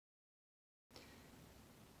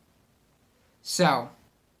So,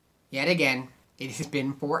 yet again, it has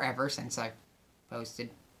been forever since I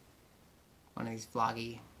posted one of these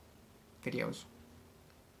vloggy videos.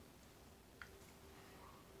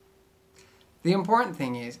 The important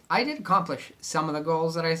thing is, I did accomplish some of the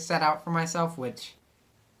goals that I set out for myself, which,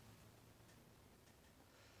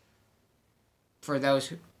 for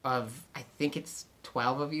those of, I think it's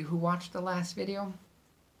 12 of you who watched the last video,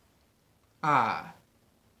 I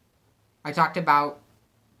talked about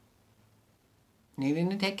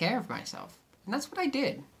needing to take care of myself. And that's what I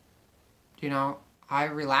did. You know, I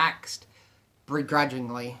relaxed,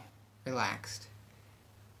 begrudgingly relaxed.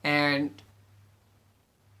 And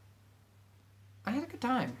I had a good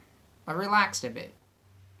time. I relaxed a bit.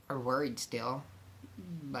 I worried still,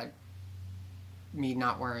 but me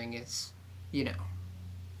not worrying is, you know,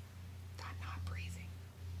 I'm not breathing.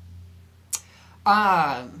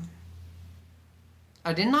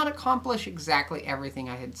 I did not accomplish exactly everything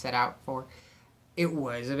I had set out for. It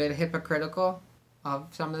was a bit hypocritical of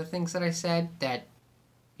some of the things that I said that,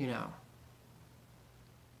 you know,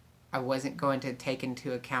 I wasn't going to take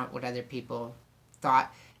into account what other people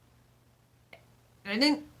thought. I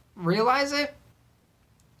didn't realize it,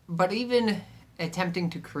 but even attempting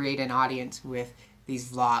to create an audience with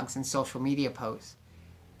these vlogs and social media posts,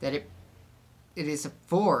 that it is a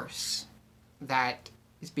force that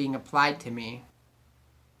is being applied to me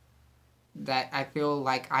that I feel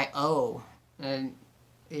like I owe. And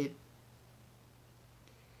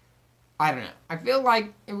I don't know. I feel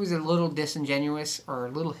like it was a little disingenuous, or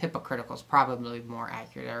a little hypocritical is probably more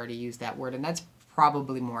accurate. I already used that word, and that's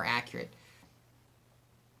probably more accurate.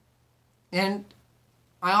 And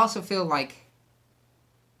I also feel like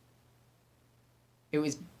it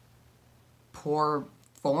was poor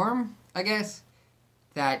form, I guess,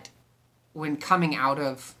 that when coming out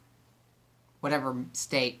of whatever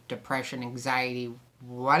state, depression, anxiety,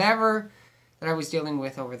 whatever that I was dealing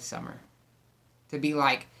with over the summer, to be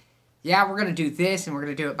like, yeah, we're going to do this, and we're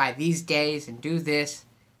going to do it by these days, and do this,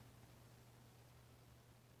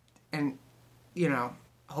 and, you know,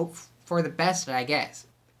 hope for the best, I guess.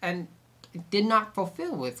 And it did not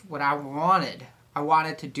fulfill with what I wanted. I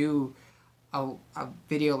wanted to do a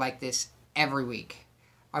video like this every week.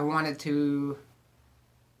 I wanted to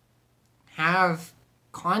have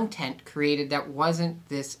content created that wasn't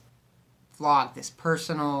this vlog, this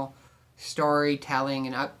personal storytelling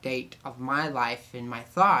and update of my life and my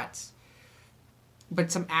thoughts,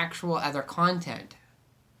 but some actual other content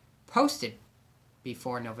posted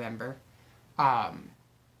before November. And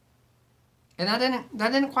that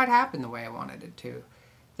didn't quite happen the way I wanted it to.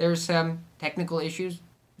 There's some technical issues.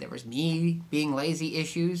 There was me being lazy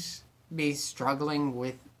issues, me struggling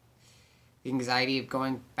with the anxiety of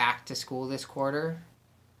going back to school this quarter,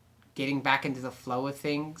 getting back into the flow of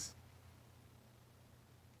things.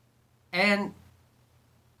 And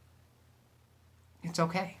it's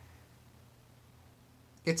okay.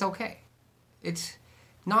 It's okay. It's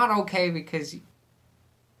not okay because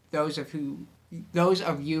those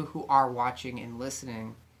of you who are watching and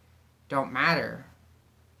listening don't matter.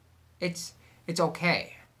 It's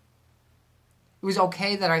okay. It was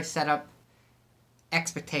okay that I set up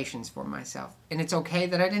expectations for myself. And it's okay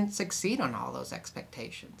that I didn't succeed on all those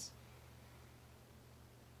expectations.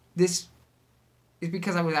 This is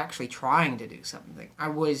because I was actually trying to do something. I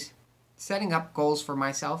was setting up goals for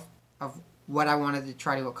myself of what I wanted to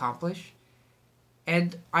try to accomplish.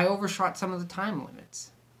 And I overshot some of the time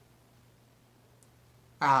limits.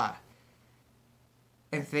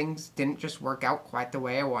 And things didn't just work out quite the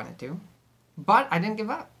way I wanted to. But I didn't give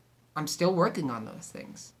up. I'm still working on those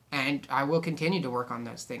things. And I will continue to work on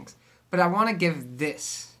those things. But I want to give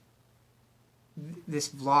this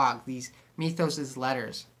vlog, these Methos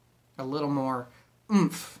Letters, a little more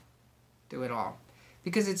oomph to it all.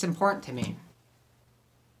 Because it's important to me.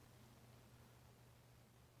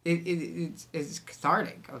 It's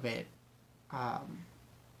cathartic a bit.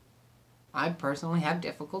 I personally have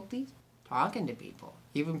difficulties talking to people.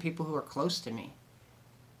 Even people who are close to me.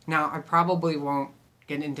 Now, I probably won't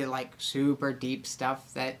get into like super deep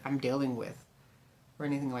stuff that I'm dealing with. Or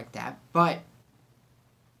anything like that. But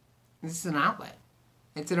this is an outlet.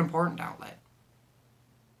 It's an important outlet.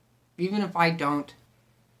 Even if I don't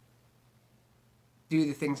do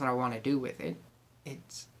the things that I want to do with it,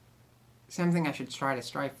 it's something I should try to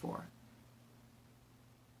strive for.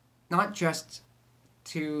 Not just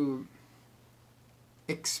to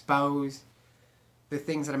expose the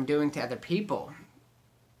things that I'm doing to other people,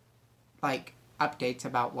 like updates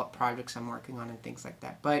about what projects I'm working on and things like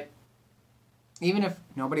that, but even if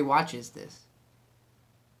nobody watches this,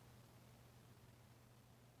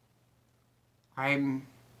 I'm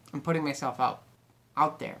putting myself out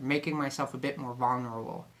out there, making myself a bit more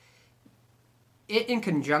vulnerable. It in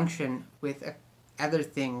conjunction with other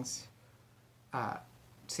things,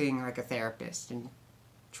 seeing like a therapist and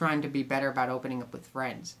trying to be better about opening up with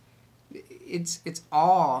friends. It's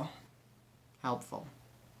all helpful.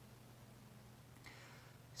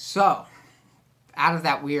 So, out of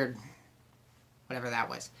that weird, whatever that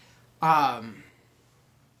was, I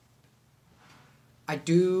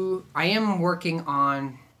am working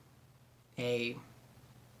on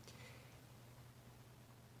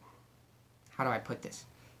how do I put this?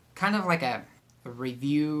 Kind of like a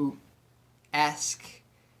review-esque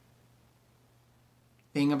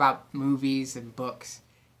thing about movies and books.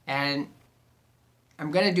 And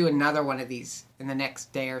I'm going to do another one of these in the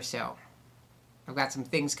next day or so. I've got some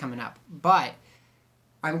things coming up. But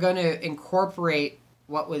I'm going to incorporate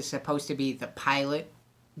what was supposed to be the pilot,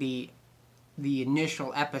 the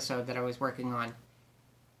initial episode that I was working on,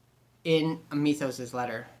 in a Methos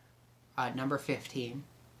letter, number 15.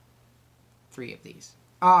 3 of these.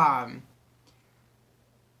 And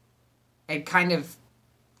kind of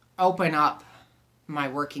open up my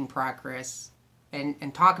working progress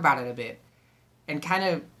and talk about it a bit. And kind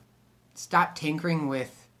of stop tinkering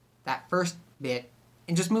with that first bit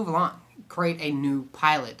and just move along. Create a new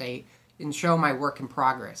pilot and show my work in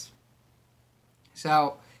progress.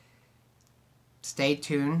 So, stay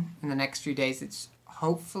tuned in the next few days. It's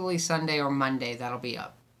hopefully Sunday or Monday that'll be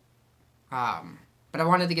up. But I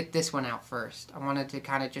wanted to get this one out first. I wanted to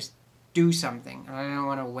kind of just do something. And I don't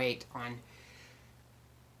want to wait on...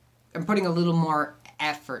 I'm putting a little more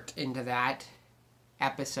effort into that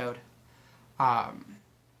episode.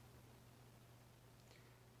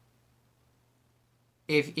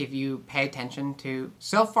 If you pay attention to...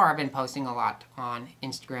 So far I've been posting a lot on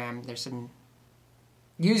Instagram. There's some...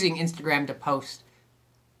 Using Instagram to post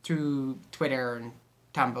through Twitter and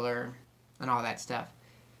Tumblr and all that stuff.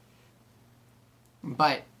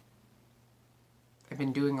 But I've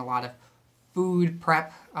been doing a lot of food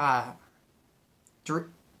prep,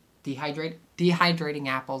 dehydrating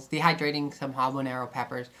apples, dehydrating some habanero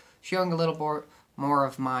peppers, showing a little more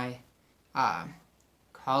of my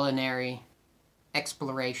culinary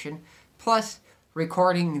exploration, plus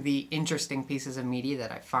recording the interesting pieces of media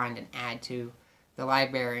that I find and add to the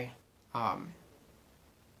library.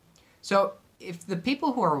 So if the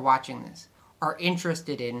people who are watching this are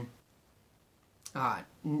interested in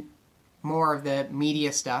more of the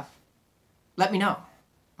media stuff, let me know.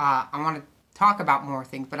 I want to talk about more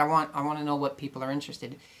things, but I want to know what people are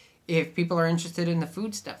interested in. If people are interested in the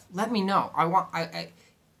food stuff, let me know.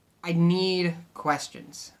 I need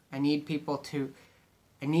questions. I need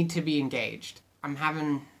to be engaged. I'm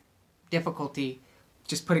having difficulty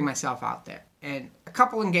just putting myself out there, and a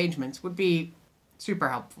couple engagements would be super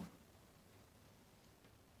helpful.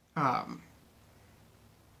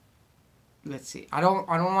 Let's see. I don't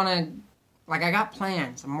want to, like, I got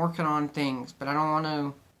plans. I'm working on things, but I don't want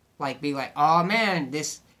to, like, be like, oh man,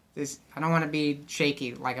 this. I don't want to be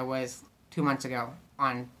shaky like I was 2 months ago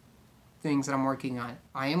on things that I'm working on.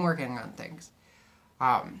 I am working on things.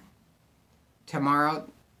 Tomorrow,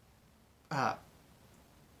 the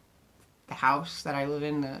house that I live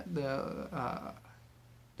in, the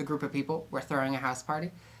group of people, we're throwing a house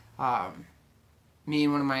party. Me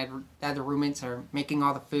and one of my other roommates are making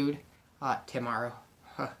all the food. Tomorrow.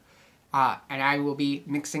 And I will be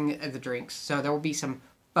mixing the drinks. So there will be some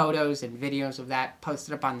photos and videos of that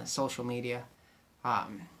posted up on the social media.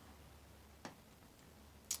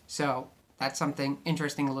 So that's something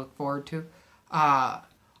interesting to look forward to.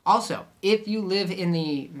 Also, if you live in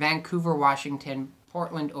the Vancouver, Washington,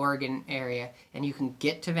 Portland, Oregon area, and you can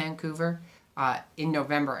get to Vancouver in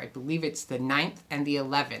November, I believe it's the 9th and the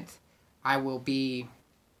 11th, I will be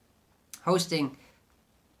hosting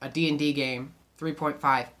a D&D game,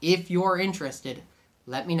 3.5. If you're interested,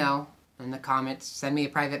 let me know in the comments. Send me a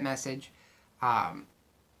private message. And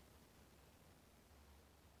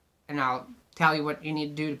I'll tell you what you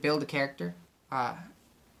need to do to build a character. I'm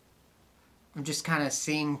just kind of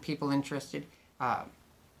seeing people interested. I've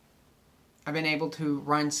been able to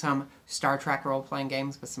run some Star Trek role-playing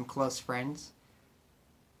games with some close friends.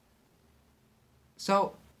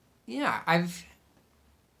 So, yeah, I've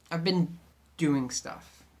been doing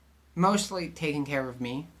stuff. Mostly taking care of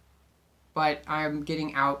me, but I'm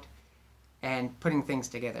getting out and putting things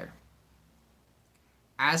together.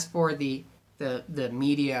 As for the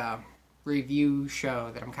media review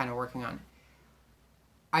show that I'm kind of working on,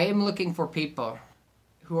 I am looking for people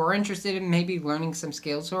who are interested in maybe learning some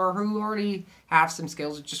skills, or who already have some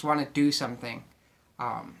skills and just want to do something,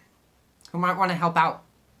 who might want to help out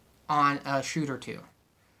on a shoot or two.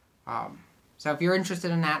 So if you're interested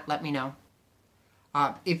in that, let me know.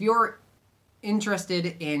 If you're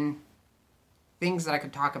interested in things that I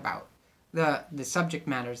could talk about, the subject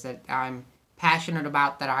matters that I'm passionate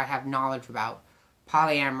about, that I have knowledge about,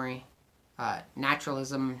 polyamory,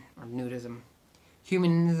 naturalism or nudism,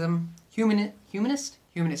 humanism, humanist.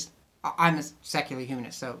 I'm a secular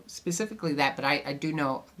humanist, so specifically that, but I do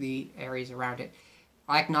know the areas around it.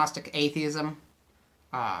 Agnostic atheism,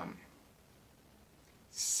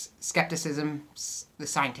 skepticism, the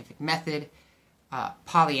scientific method,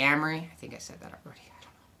 polyamory. I think I said that already.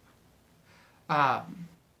 I don't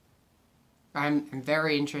know. I'm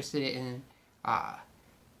very interested in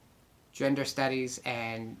gender studies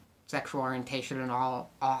and sexual orientation and all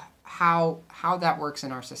how that works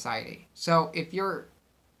in our society. So if you're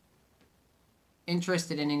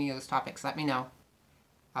interested in any of those topics, let me know.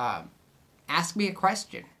 Ask me a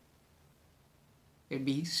question. It would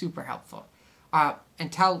be super helpful.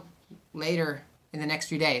 Until later in the next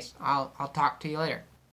few days, I'll talk to you later.